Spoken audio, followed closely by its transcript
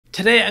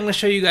Today I'm going to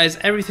show you guys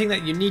everything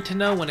that you need to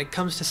know when it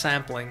comes to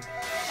sampling.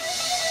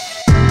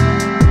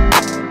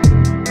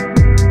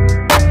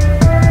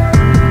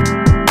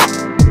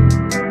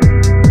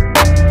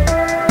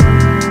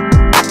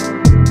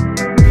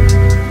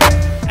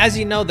 As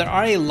you know, there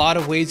are a lot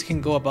of ways you can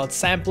go about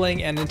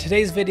sampling, and in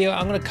today's video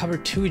I'm going to cover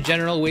two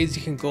general ways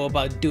you can go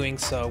about doing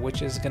so,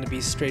 which is going to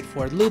be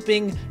straightforward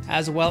looping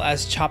as well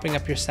as chopping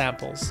up your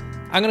samples.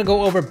 I'm going to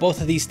go over both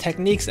of these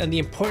techniques and the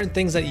important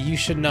things that you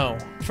should know.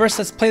 First,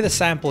 let's play the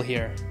sample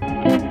here.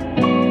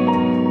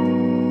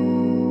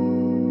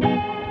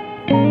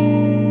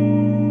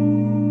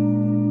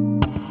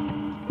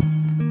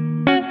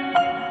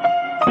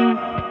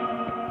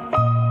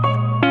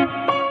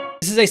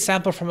 This is a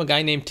sample from a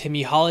guy named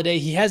Timmy Holiday.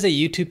 He has a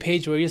YouTube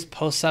page where he just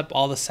posts up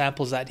all the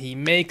samples that he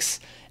makes,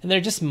 and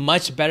they're just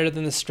much better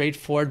than the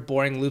straightforward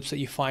boring loops that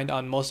you find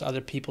on most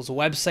other people's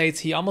websites.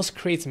 He almost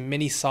creates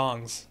mini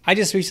songs. I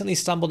just recently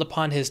stumbled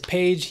upon his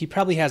page. He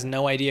probably has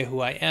no idea who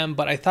I am,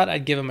 but I thought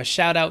I'd give him a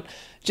shout out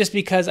just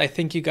because I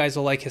think you guys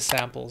will like his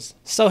samples.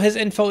 So his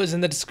info is in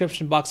the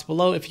description box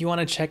below if you want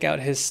to check out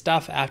his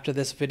stuff after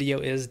this video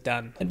is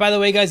done. And by the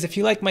way guys, if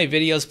you like my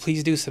videos,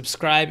 please do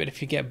subscribe, and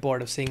if you get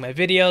bored of seeing my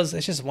videos,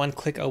 it's just one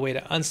click away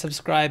to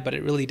unsubscribe, but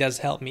it really does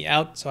help me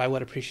out, so I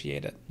would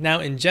appreciate it.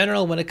 Now in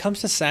general, when it comes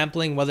to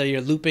sampling, whether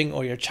you're looping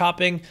or you're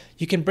chopping,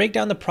 you can break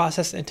down the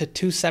process into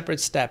two separate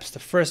steps. The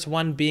first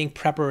one being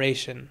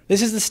preparation.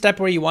 This is the step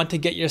where you want to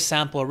get your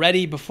sample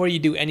ready before you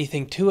do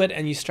anything to it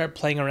and you start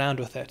playing around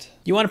with it.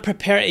 You want to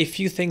prepare a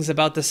few things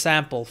about the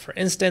sample. For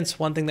instance,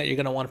 one thing that you're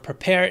going to want to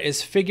prepare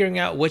is figuring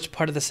out which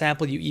part of the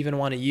sample you even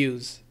want to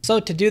use. So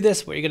to do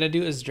this, what you're going to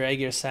do is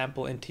drag your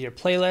sample into your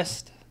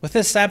playlist. With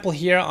this sample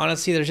here,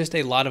 honestly, there's just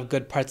a lot of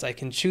good parts I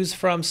can choose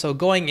from, so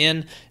going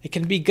in, it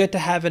can be good to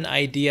have an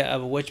idea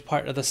of which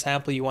part of the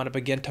sample you want to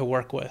begin to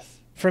work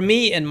with. For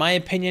me, in my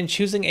opinion,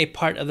 choosing a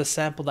part of the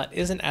sample that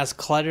isn't as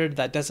cluttered,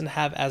 that doesn't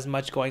have as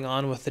much going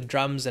on with the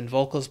drums and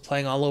vocals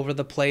playing all over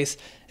the place,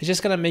 is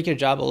just going to make your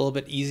job a little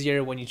bit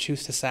easier when you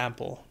choose to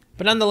sample.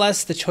 But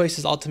nonetheless, the choice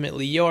is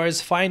ultimately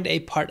yours. Find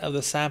a part of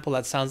the sample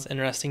that sounds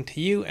interesting to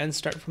you and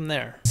start from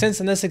there. Since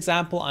in this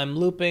example I'm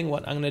looping,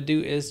 what I'm going to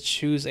do is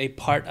choose a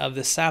part of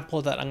the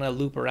sample that I'm going to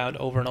loop around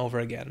over and over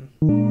again.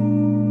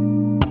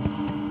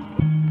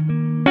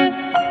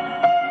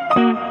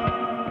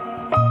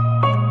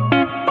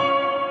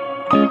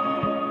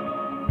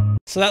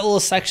 So that little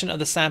section of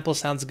the sample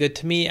sounds good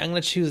to me. I'm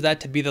going to choose that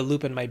to be the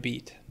loop in my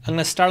beat. I'm going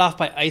to start off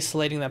by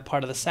isolating that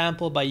part of the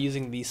sample by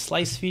using the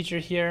slice feature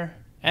here.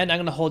 And I'm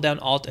going to hold down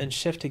Alt and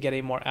Shift to get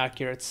a more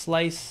accurate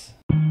slice.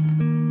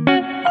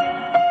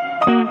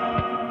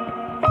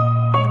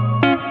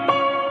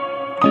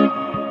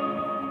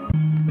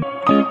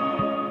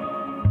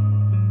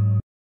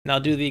 Now I'll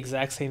do the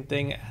exact same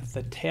thing at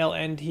the tail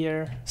end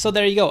here. So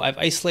there you go, I've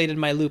isolated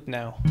my loop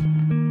now.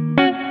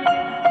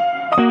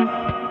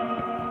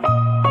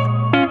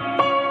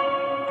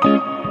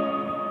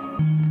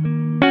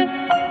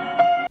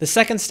 The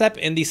second step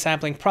in the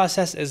sampling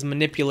process is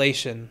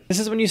manipulation. This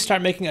is when you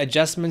start making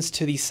adjustments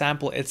to the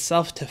sample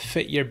itself to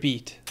fit your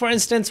beat. For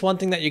instance, one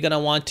thing that you're going to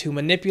want to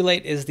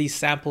manipulate is the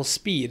sample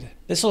speed.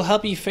 This will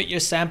help you fit your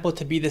sample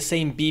to be the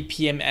same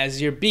BPM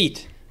as your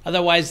beat.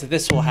 Otherwise,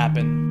 this will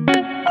happen.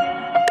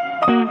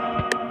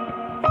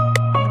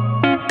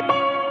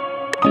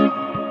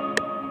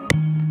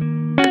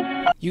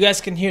 You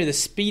guys can hear the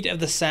speed of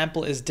the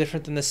sample is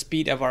different than the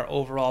speed of our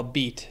overall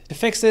beat. To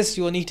fix this,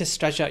 you will need to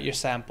stretch out your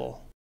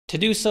sample. To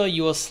do so,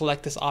 you will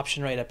select this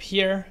option right up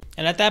here,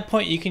 and at that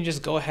point you can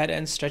just go ahead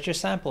and stretch your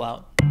sample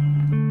out.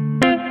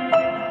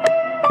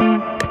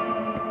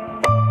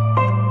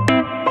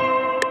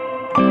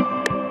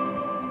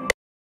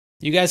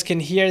 You guys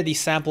can hear the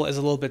sample is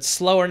a little bit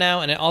slower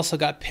now, and it also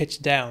got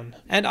pitched down.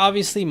 And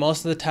obviously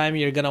most of the time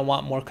you're going to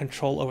want more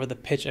control over the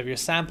pitch of your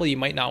sample. You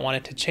might not want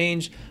it to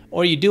change,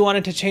 or you do want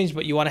it to change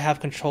but you want to have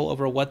control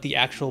over what the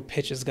actual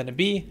pitch is going to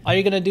be. All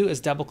you're going to do is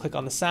double click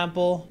on the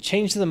sample,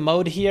 change the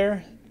mode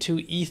here to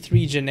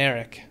E3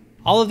 generic.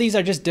 All of these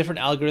are just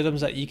different algorithms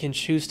that you can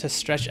choose to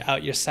stretch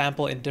out your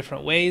sample in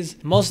different ways.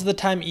 Most of the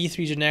time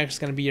E3 generic is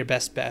going to be your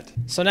best bet.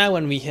 So now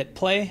when we hit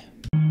play,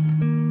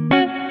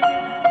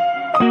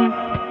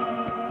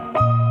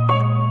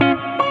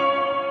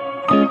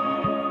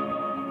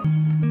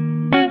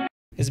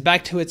 is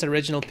back to its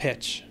original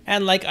pitch.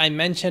 And like I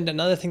mentioned,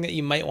 another thing that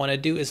you might want to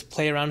do is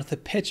play around with the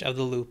pitch of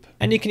the loop.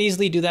 And you can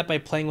easily do that by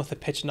playing with the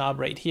pitch knob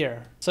right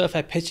here. So if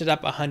I pitch it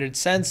up 100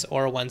 cents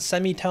or 1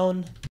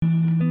 semitone,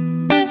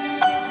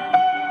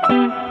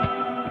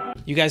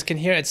 you guys can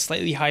hear it's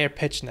slightly higher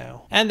pitch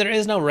now. And there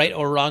is no right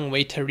or wrong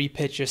way to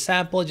repitch your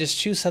sample, just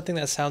choose something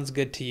that sounds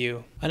good to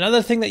you.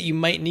 Another thing that you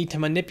might need to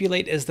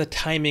manipulate is the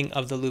timing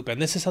of the loop,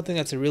 and this is something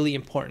that's really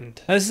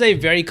important. Now, this is a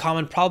very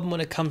common problem when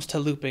it comes to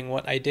looping.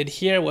 What I did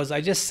here was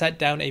I just set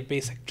down a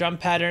basic drum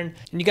pattern,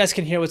 and you guys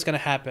can hear what's going to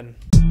happen.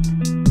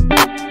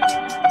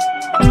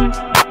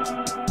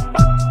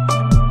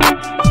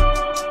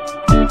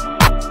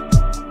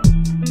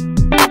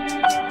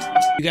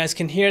 You guys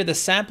can hear the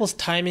sample's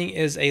timing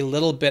is a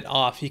little bit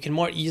off. You can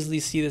more easily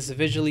see this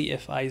visually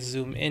if I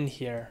zoom in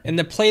here. In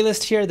the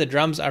playlist here, the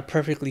drums are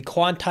perfectly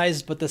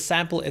quantized, but the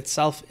sample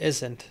itself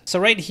isn't. So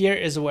right here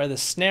is where the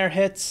snare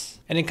hits.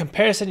 And in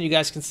comparison, you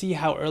guys can see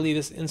how early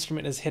this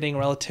instrument is hitting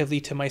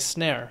relatively to my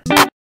snare.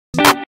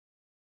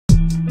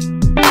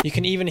 You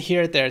can even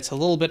hear it there, it's a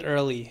little bit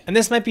early. And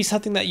this might be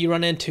something that you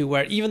run into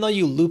where even though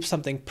you loop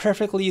something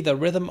perfectly, the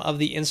rhythm of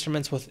the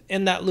instruments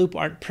within that loop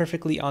aren't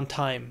perfectly on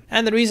time.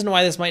 And the reason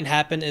why this might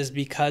happen is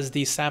because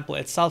the sample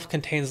itself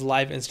contains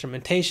live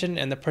instrumentation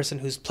and the person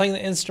who's playing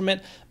the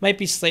instrument might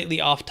be slightly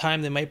off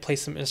time. They might play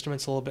some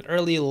instruments a little bit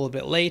early, a little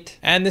bit late.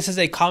 And this is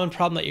a common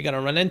problem that you're going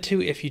to run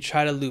into if you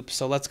try to loop.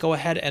 So let's go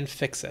ahead and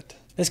fix it.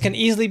 This can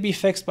easily be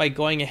fixed by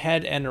going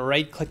ahead and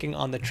right-clicking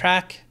on the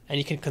track, and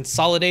you can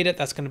consolidate it.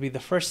 That's going to be the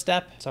first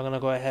step. So I'm going to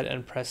go ahead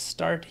and press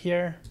start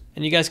here.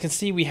 And you guys can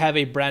see we have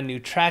a brand new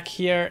track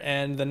here,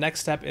 and the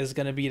next step is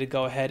going to be to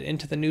go ahead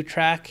into the new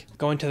track,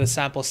 go into the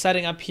sample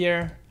setting up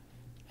here,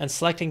 and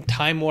selecting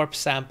time warp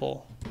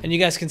sample. And you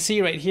guys can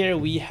see right here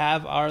we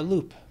have our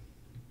loop.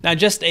 Now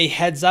just a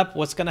heads up,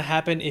 what's going to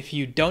happen if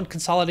you don't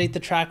consolidate the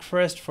track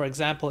first. For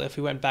example, if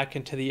we went back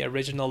into the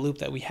original loop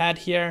that we had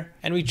here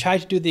and we tried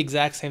to do the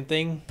exact same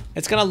thing,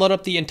 it's going to load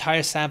up the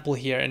entire sample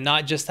here and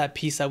not just that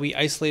piece that we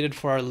isolated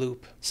for our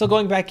loop. So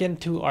going back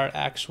into our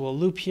actual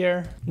loop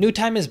here, New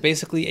Time is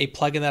basically a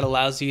plugin that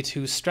allows you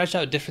to stretch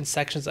out different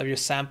sections of your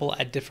sample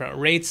at different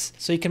rates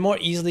so you can more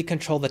easily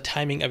control the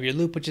timing of your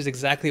loop, which is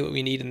exactly what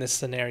we need in this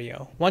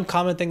scenario. One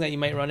common thing that you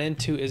might run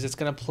into is it's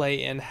going to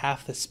play in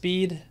half the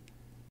speed.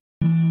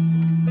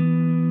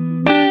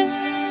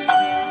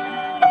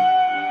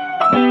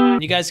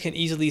 You guys can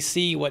easily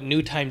see what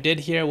New Time did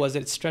here was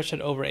it stretched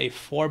it over a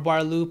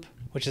 4-bar loop,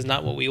 which is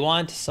not what we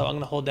want. So I'm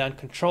going to hold down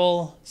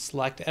Control,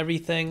 select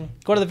everything,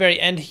 go to the very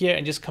end here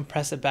and just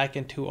compress it back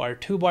into our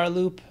 2-bar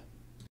loop.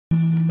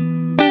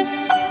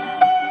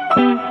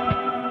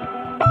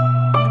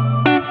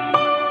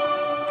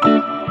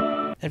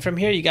 And from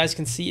here, you guys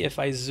can see if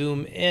I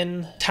zoom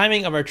in,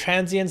 timing of our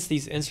transients,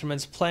 these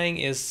instruments playing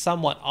is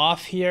somewhat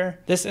off here.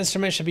 This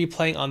instrument should be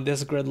playing on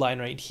this grid line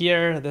right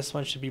here. This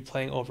one should be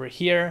playing over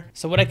here.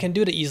 So what I can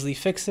do to easily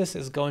fix this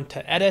is go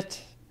into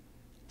Edit,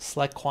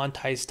 select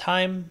Quantize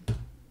Time.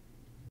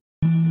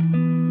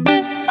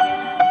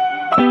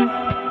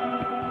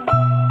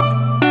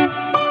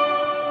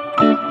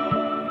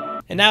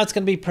 And now it's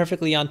going to be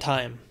perfectly on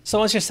time. So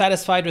once you're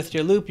satisfied with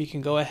your loop, you can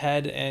go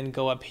ahead and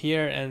go up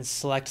here and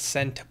select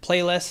Send to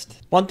Playlist.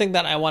 One thing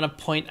that I want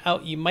to point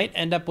out, you might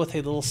end up with a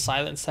little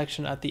silent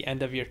section at the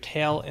end of your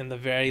tail in the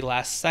very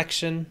last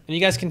section. And you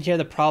guys can hear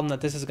the problem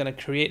that this is going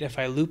to create if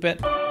I loop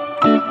it.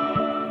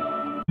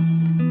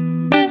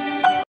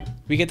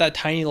 We get that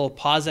tiny little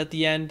pause at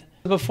the end.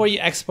 Before you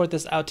export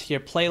this out to your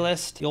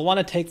playlist, you'll want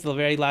to take the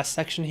very last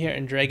section here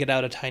and drag it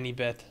out a tiny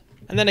bit.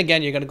 And then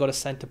again, you're going to go to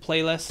Send to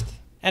Playlist.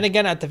 And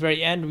again, at the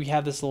very end, we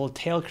have this little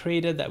tail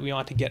created that we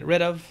want to get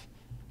rid of.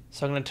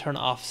 So I'm going to turn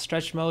off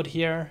stretch mode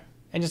here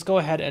and just go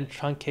ahead and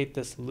truncate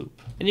this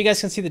loop. And you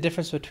guys can see the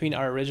difference between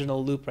our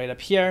original loop right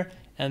up here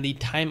and the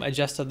time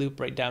adjusted loop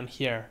right down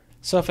here.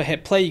 So if I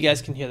hit play, you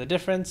guys can hear the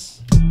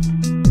difference.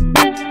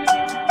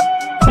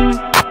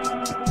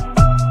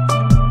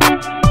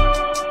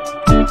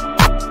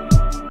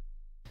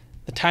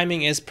 The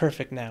timing is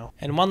perfect now.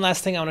 And one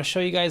last thing I want to show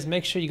you guys,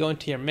 make sure you go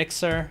into your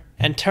mixer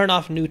and turn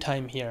off New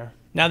Time here.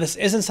 Now this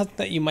isn't something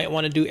that you might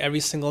want to do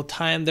every single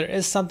time. There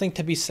is something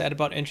to be said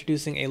about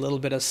introducing a little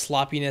bit of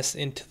sloppiness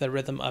into the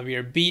rhythm of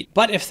your beat.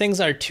 But if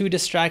things are too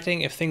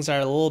distracting, if things are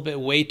a little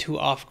bit way too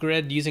off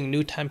grid, using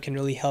New Time can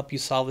really help you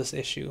solve this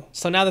issue.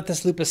 So now that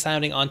this loop is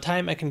sounding on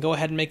time, I can go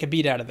ahead and make a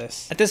beat out of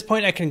this. At this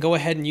point, I can go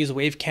ahead and use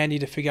Wave Candy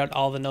to figure out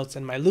all the notes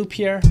in my loop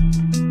here.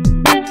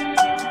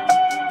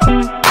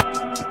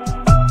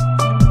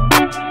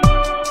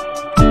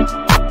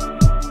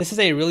 This is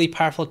a really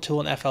powerful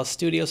tool in FL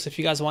Studio, so if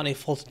you guys want a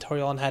full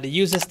tutorial on how to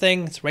use this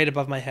thing, it's right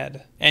above my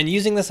head. And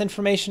using this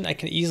information, I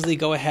can easily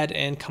go ahead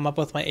and come up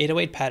with my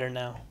 808 pattern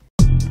now.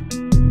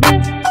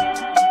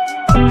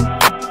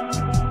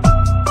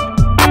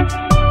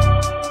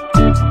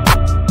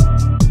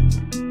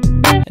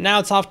 And now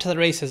it's off to the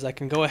races. I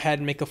can go ahead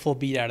and make a full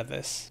beat out of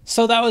this.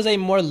 So that was a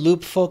more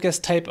loop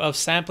focused type of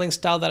sampling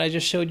style that I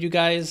just showed you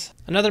guys.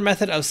 Another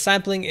method of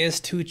sampling is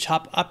to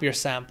chop up your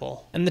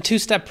sample. And the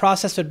two-step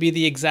process would be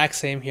the exact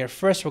same here.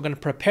 First, we're going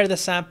to prepare the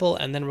sample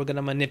and then we're going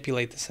to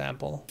manipulate the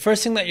sample.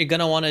 First thing that you're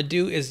going to want to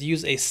do is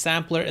use a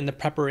sampler in the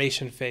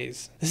preparation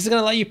phase. This is going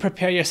to let you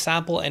prepare your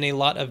sample in a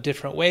lot of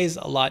different ways,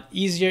 a lot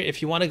easier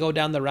if you want to go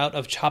down the route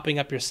of chopping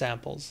up your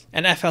samples.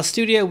 In FL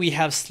Studio, we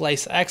have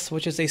Slice X,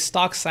 which is a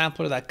stock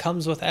sampler that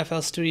comes with FL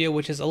Studio,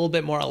 which is a little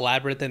bit more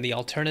elaborate than the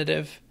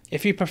alternative.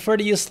 If you prefer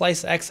to use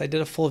Slice X, I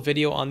did a full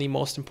video on the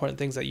most important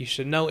things that you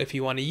should know if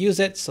you want to use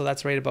it, so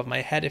that's right above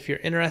my head if you're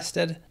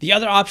interested. The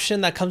other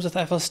option that comes with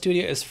FL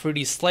Studio is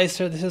Fruity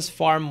Slicer. This is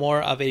far more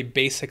of a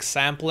basic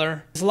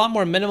sampler. It's a lot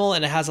more minimal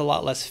and it has a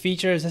lot less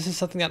features. This is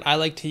something that I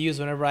like to use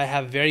whenever I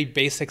have very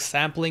basic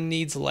sampling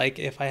needs, like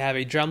if I have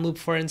a drum loop,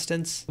 for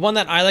instance. One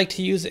that I like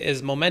to use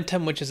is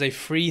Momentum, which is a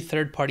free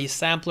third-party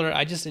sampler.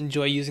 I just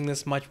enjoy using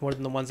this much more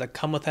than the ones that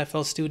come with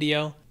FL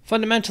Studio.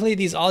 Fundamentally,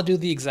 these all do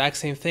the exact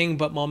same thing,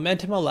 but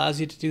Momentum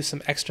allows you to do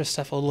some extra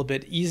stuff a little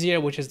bit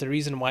easier, which is the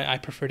reason why I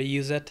prefer to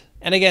use it.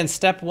 And again,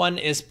 step one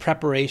is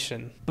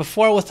preparation.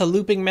 Before, with the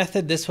looping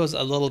method, this was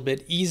a little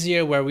bit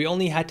easier, where we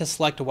only had to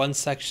select one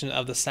section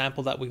of the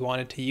sample that we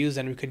wanted to use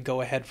and we could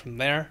go ahead from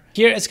there.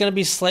 Here it's going to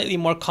be slightly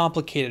more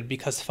complicated,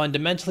 because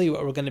fundamentally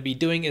what we're going to be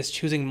doing is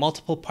choosing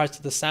multiple parts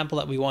of the sample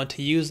that we want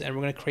to use, and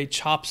we're going to create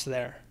chops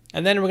there.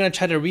 And then we're going to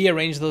try to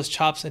rearrange those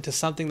chops into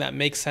something that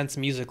makes sense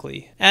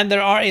musically. And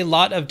there are a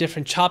lot of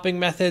different chopping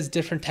methods,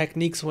 different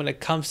techniques when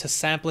it comes to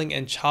sampling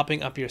and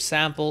chopping up your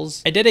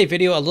samples. I did a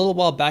video a little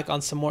while back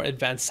on some more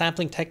advanced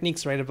sampling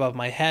techniques right above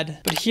my head.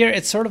 But here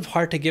it's sort of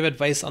hard to give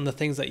advice on the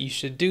things that you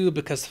should do,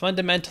 because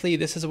fundamentally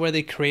this is where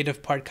the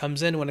creative part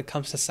comes in when it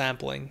comes to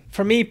sampling.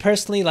 For me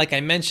personally, like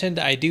I mentioned,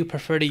 I do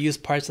prefer to use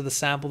parts of the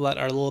sample that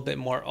are a little bit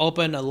more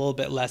open, a little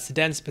bit less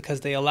dense,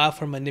 because they allow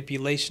for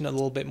manipulation a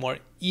little bit more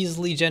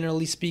easily,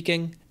 generally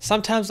speaking.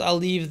 Sometimes I'll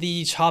leave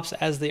the chops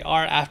as they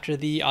are after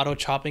the auto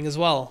chopping as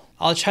well.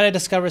 I'll try to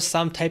discover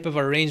some type of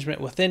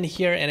arrangement within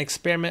here and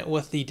experiment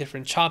with the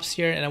different chops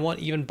here, and I won't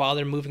even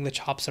bother moving the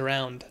chops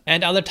around.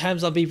 And other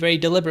times I'll be very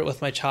deliberate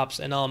with my chops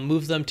and I'll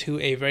move them to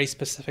a very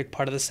specific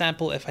part of the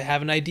sample if I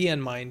have an idea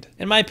in mind.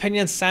 In my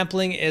opinion,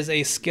 sampling is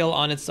a skill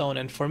on its own,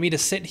 and for me to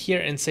sit here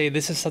and say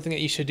this is something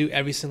that you should do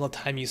every single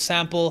time you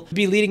sample would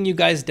be leading you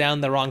guys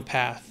down the wrong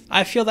path.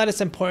 I feel that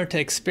it's important to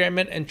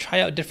experiment and try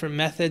out different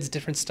methods,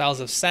 different styles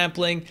of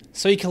sampling,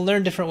 so you can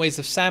learn different ways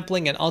of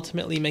sampling and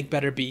ultimately make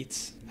better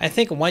beats. I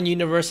think one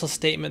universal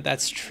statement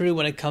that's true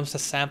when it comes to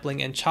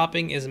sampling and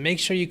chopping is make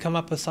sure you come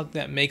up with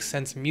something that makes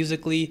sense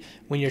musically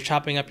when you're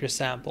chopping up your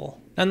sample.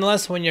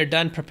 Nonetheless, when you're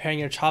done preparing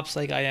your chops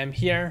like I am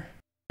here,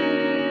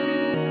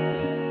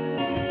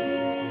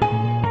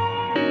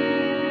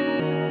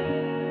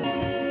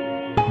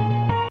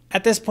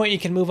 at this point you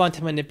can move on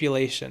to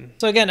manipulation.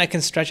 So again, I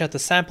can stretch out the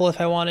sample if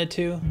I wanted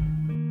to.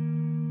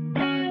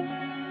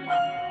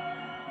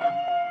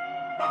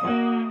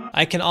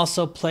 I can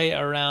also play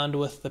around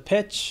with the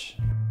pitch.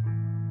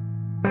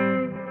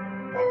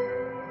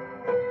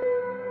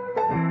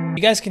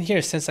 You guys can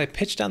hear, since I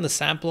pitched down the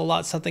sample a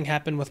lot, something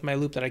happened with my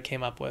loop that I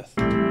came up with.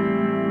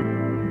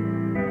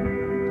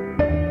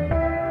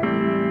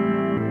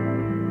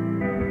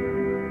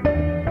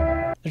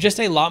 There's just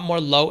a lot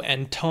more low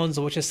end tones,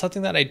 which is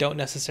something that I don't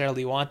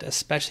necessarily want,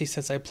 especially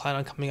since I plan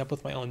on coming up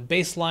with my own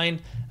bass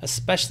line,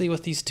 especially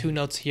with these two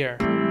notes here.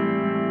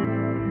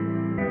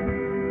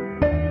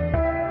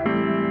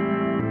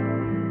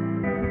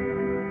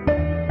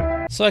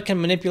 So I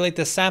can manipulate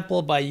the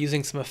sample by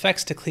using some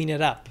effects to clean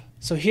it up.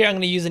 So here I'm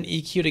going to use an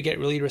EQ to get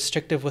really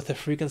restrictive with the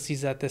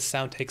frequencies that this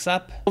sound takes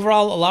up.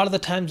 Overall, a lot of the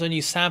times when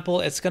you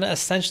sample, it's going to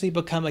essentially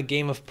become a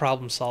game of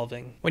problem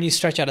solving. When you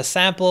stretch out a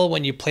sample,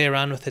 when you play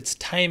around with its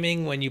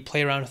timing, when you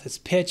play around with its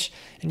pitch,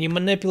 and you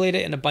manipulate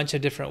it in a bunch of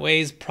different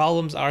ways,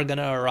 problems are going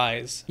to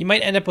arise. You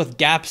might end up with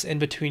gaps in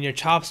between your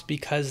chops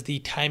because the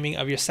timing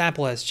of your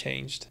sample has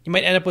changed. You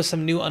might end up with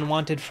some new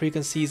unwanted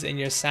frequencies in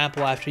your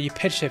sample after you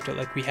pitch shift it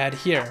like we had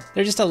here.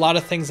 There's just a lot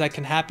of things that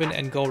can happen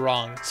and go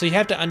wrong. So you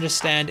have to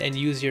understand and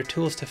use your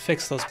tools to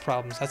fix those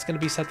problems. That's going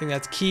to be something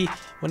that's key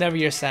whenever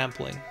you're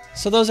sampling.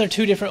 So those are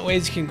two different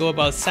ways you can go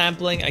about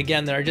sampling.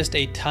 Again, there are just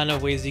a ton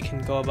of ways you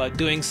can go about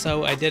doing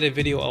so. I did a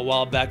video a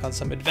while back on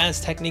some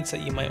advanced techniques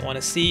that you might want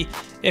to see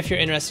if you're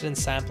interested in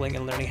sampling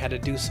and learning how to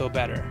do so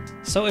better.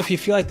 So if you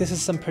feel like this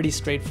is some pretty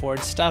straightforward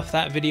stuff,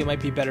 that video might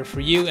be better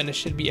for you, and it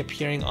should be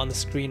appearing on the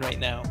screen right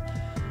now.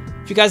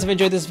 If you guys have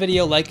enjoyed this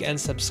video, like and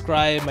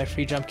subscribe. My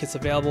free drum kit's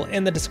available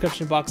in the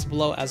description box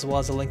below, as well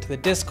as a link to the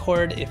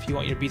Discord if you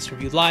want your beats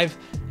reviewed live.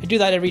 I do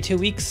that every 2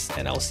 weeks,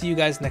 and I will see you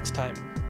guys next time.